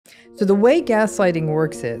So the way gaslighting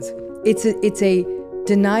works is it's a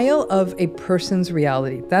denial of a person's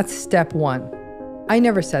reality. That's step one. I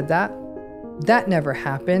never said that. That never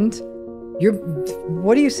happened.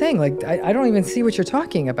 What are you saying? Like, I don't even see what you're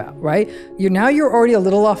talking about, right? You're already a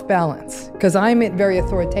little off balance because I'm very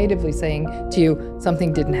authoritatively saying to you,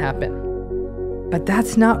 something didn't happen. But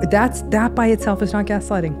that by itself is not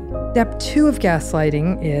gaslighting. Step two of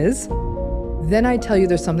gaslighting is, then I tell you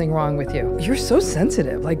there's something wrong with you. You're so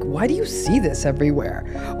sensitive. Like, why do you see this everywhere?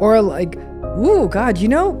 Or like, ooh, God,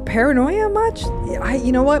 paranoia much?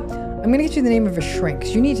 You know what? I'm going to get you the name of a shrink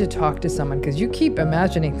because you need to talk to someone because you keep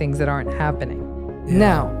imagining things that aren't happening. Yeah.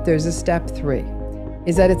 Now, there's a step three,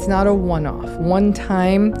 is that it's not a one-off. One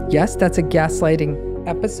time, yes, that's a gaslighting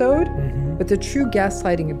episode, but the true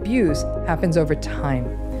gaslighting abuse happens over time,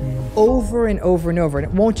 over and over and over. And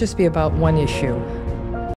it won't just be about one issue.